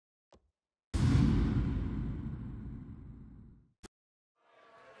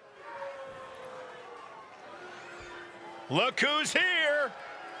Look who's here.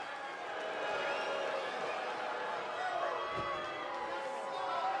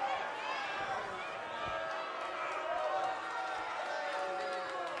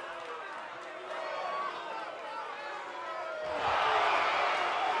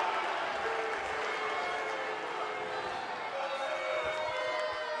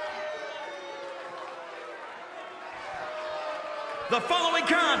 The following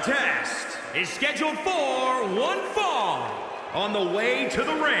contest is scheduled for one fall. On the way to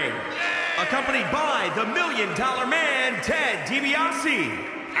the ring, accompanied by the $1 Million Man, Ted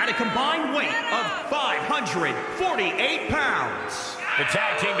DiBiase, at a combined weight of 548 pounds. The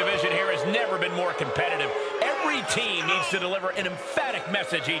tag team division here has never been more competitive. Every team needs to deliver an emphatic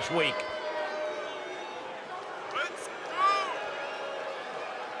message each week.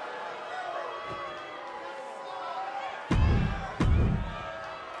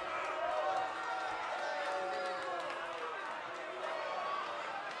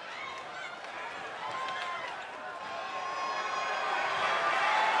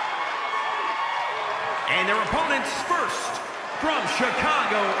 And their opponents first, from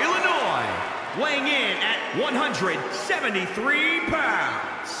Chicago, Illinois, weighing in at 173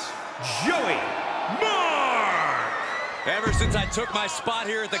 pounds, Joey Mark. Ever since I took my spot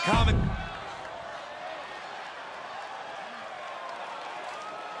here at the Common...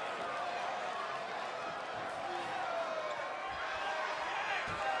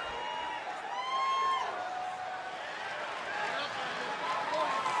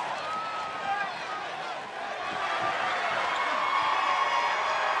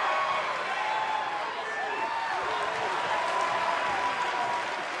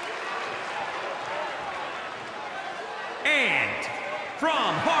 And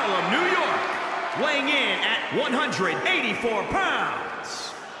from Harlem, New York, weighing in at 184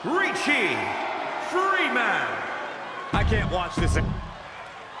 pounds, Richie Freeman. I can't watch this.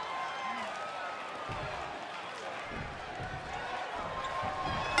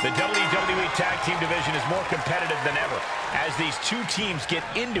 The WWE Tag Team division is more competitive than ever. As these two teams get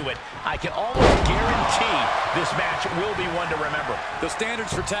into it, I can almost guarantee this match will be one to remember. The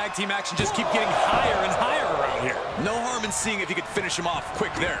standards for tag team action just keep getting higher and higher around here. No harm in seeing if you could finish him off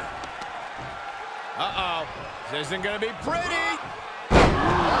quick there. Uh-oh. This isn't going to be pretty.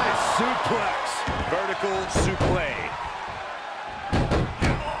 Nice suplex. Vertical suplex.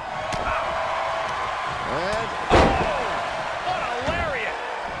 And What a lariat.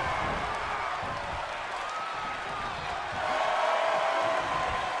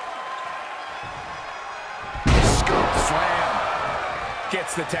 scoop slam.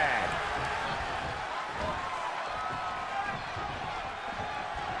 Gets the tag.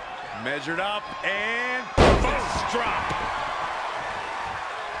 Measured up and Fist drop.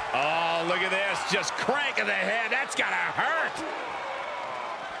 Oh, look at this. Just cranking the head. That's got to hurt.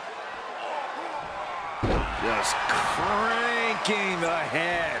 just cranking the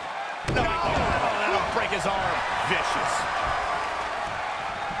head. Oh, that'll break his arm. Vicious.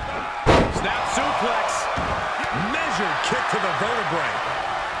 Snap suplex. Measured kick to the vertebrae.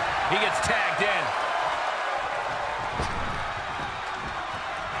 He gets tagged in.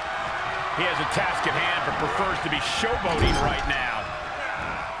 He has a task at hand, but prefers to be showboating right now.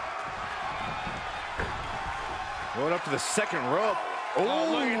 Going up to the second rope. Oh,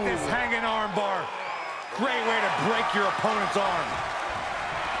 look at this hanging arm bar. Great way to break your opponent's arm.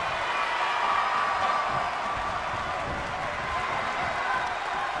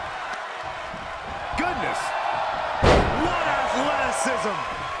 Goodness. What athleticism.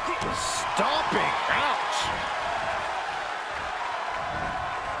 Stomping. Ouch.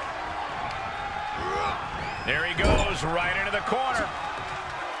 There he goes, right into the corner.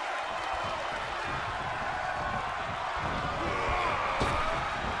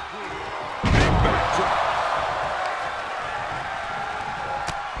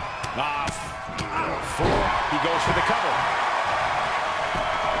 He goes for the cover.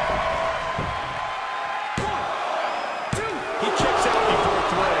 1, 2. He kicks out before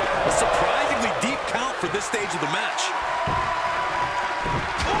three. A surprisingly deep count for this stage of the match.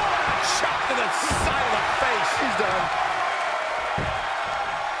 Shot to the side of the face. He's done.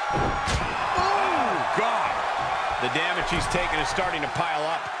 Oh, God. The damage he's taken is starting to pile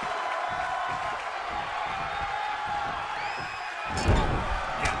up.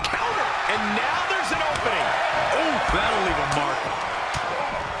 Counter. And now there's an opening. Oh, that'll leave a mark.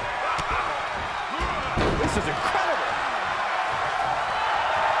 This is incredible.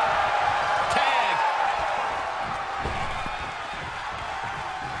 Tag.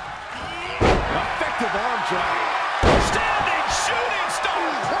 Effective arm drag. Standing shooting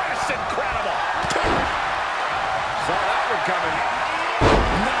star press. Incredible. Saw that coming.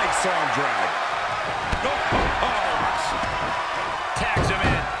 Nice arm drag. Tags him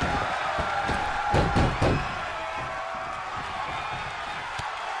in.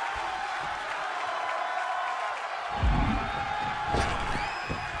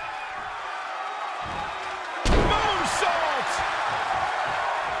 Moonsault!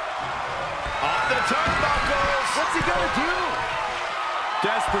 Off the turnbuckles. What's he gonna do?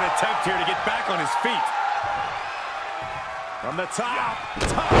 Desperate attempt here to get back on his feet. From the top.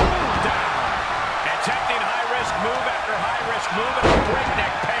 Down. Attempting high-risk move after high-risk move at a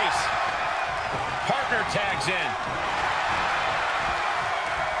breakneck pace. Partner tags in.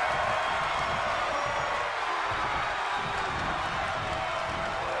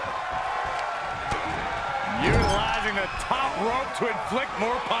 Utilizing the top rope to inflict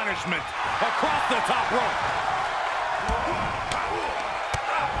more punishment. Across the top rope.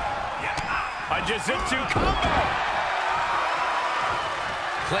 A jiu-jitsu combo.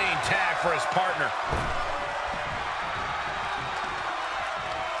 Clean tag for his partner.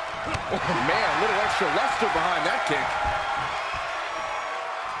 Oh, man, a little extra luster behind that kick.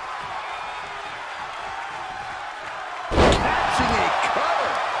 Catching a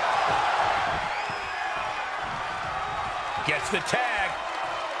cover. Gets the tag.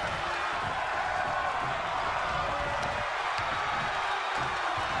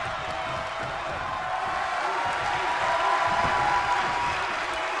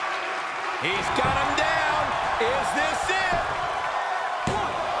 He's got him down. Is this it?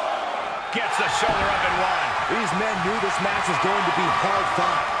 Gets the shoulder up and one. These men knew this match was going to be hard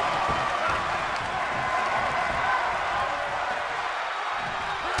fought.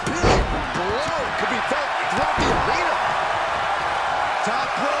 Big blow could be felt throughout the arena. Top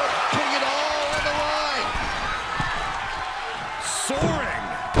rope, putting it all on the line. Soaring.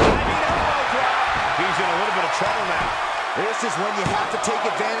 He's in a little bit of trouble now. This is when you have to take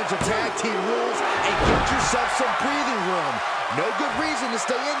advantage of tag team rules and get yourself some breathing room. No good reason to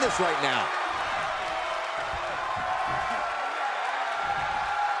stay in this right now.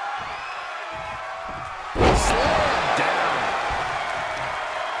 Slam down.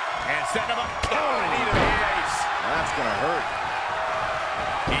 And setting him up. Oh, knee to the face. That's going to hurt.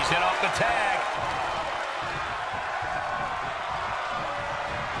 He's hit off the tag.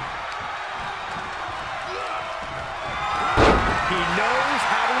 He knows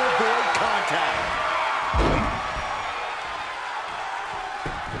how to avoid contact.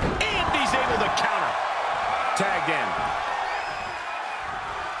 And he's able to counter. Tagged in.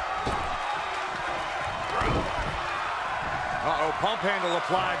 Uh-oh, pump handle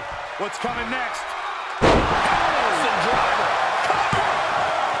applied. What's coming next? Harrison driver. Cover.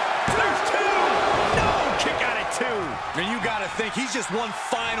 There's two. No, kick out at two. And you got to think he's just one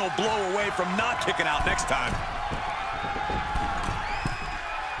final blow away from not kicking out next time.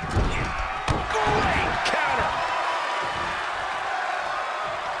 Great counter.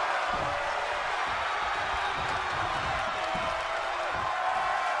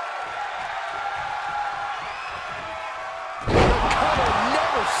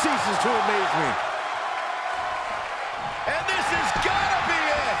 Ceases to amaze me. And this has got to be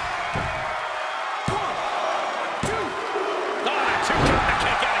it. 1, 2. Oh, two count to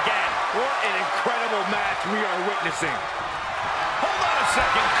kick out again. What an incredible match we are witnessing. Hold on a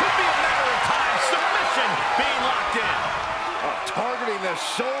second. Could be a matter of time. Submission being locked in. Targeting the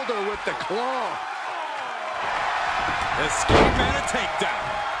shoulder with the claw. Escape and a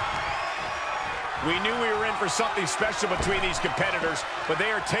takedown. We knew we were in for something special between these competitors, but they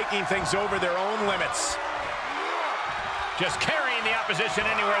are taking things over their own limits. Just carrying the opposition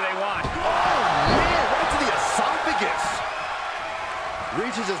anywhere they want. Oh, man, right to the esophagus.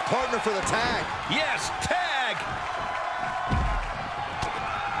 Reaches his partner for the tag. Yes, tag.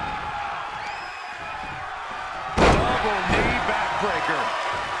 Double knee backbreaker.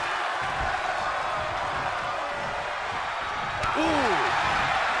 Ooh.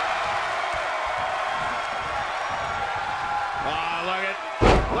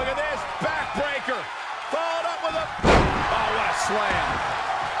 Look at this, backbreaker. Followed up with a, oh, what a slam.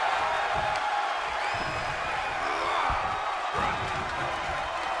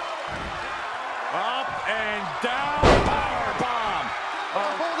 Up and down, power bomb.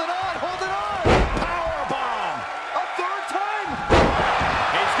 Hold it on, hold it on. Power bomb. A third time.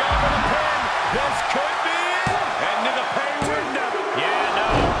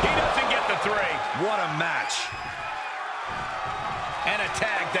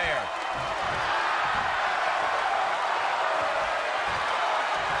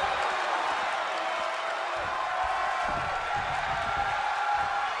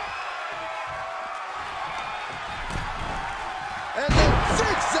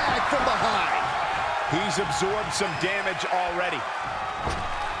 from behind. He's absorbed some damage already.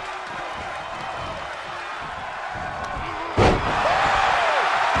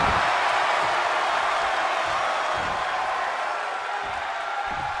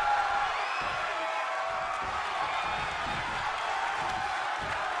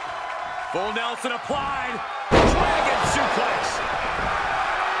 Full Nelson applied. Dragon suplex.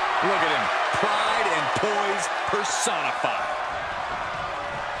 Look at him. Pride and poise personified.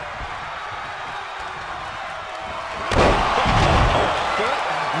 Foot,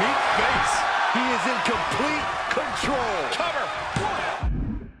 meet face. He is in complete control. Cover.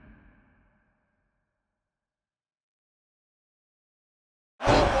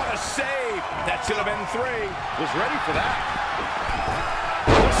 Oh, what a save. That should have been 3. Was ready for that.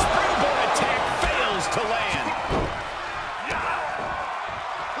 The springboard attack fails to land.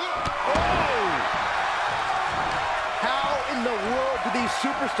 Oh! How in the world do these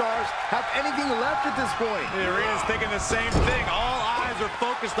superstars have anything left at this point? There he is thinking the same thing. All eyes are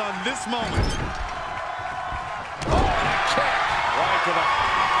focused on this moment. Oh, and a kick. Right to the...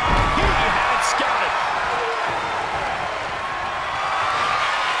 He had it scouted.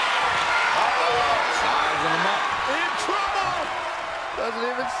 Sizing him up. In trouble! Doesn't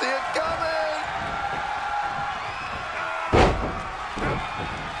even see it coming!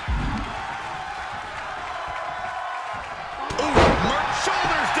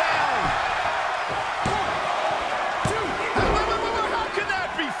 Shoulders down. 1, 2. How can that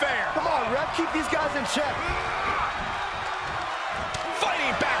be fair? Come on, ref, keep these guys in check.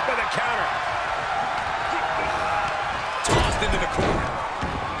 Fighting back with a counter. Tossed into the corner.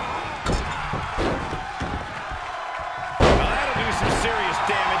 Well, that'll do some serious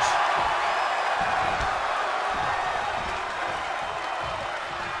damage.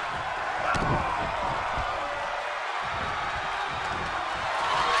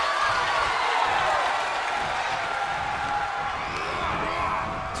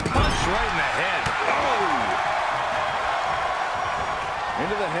 Right in the head. Oh!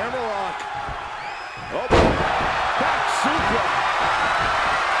 Into the hammerlock. Oh, back suplex.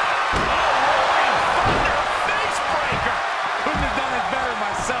 Face breaker. Couldn't have done it better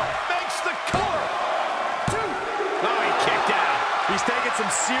myself. Makes the cover. 2. Oh, he kicked out. He's taking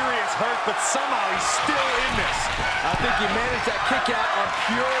some serious hurt, but somehow he's still in this. I think he managed that kick out on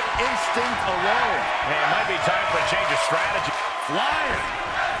pure instinct alone. Hey, it might be time for a change of strategy. Flying.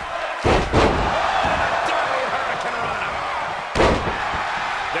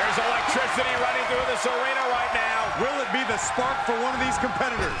 There's electricity running through this arena right now. Will it be the spark for one of these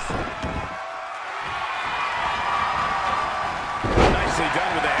competitors? Nicely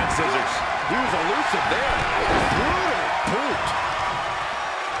done with the head scissors. He was elusive there. Brutal boot.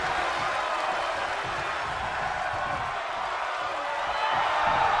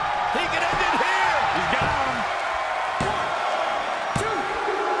 He can end it here. He's got him. 1, 2,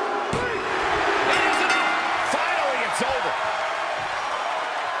 3. It is enough. Finally, it's over.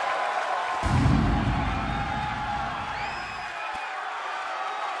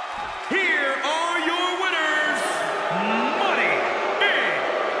 Here are your winners, Money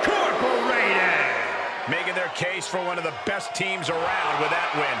Incorporated. Making their case for one of the best teams around with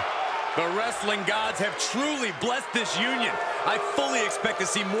that win. The wrestling gods have truly blessed this union. I fully expect to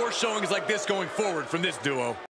see more showings like this going forward from this duo.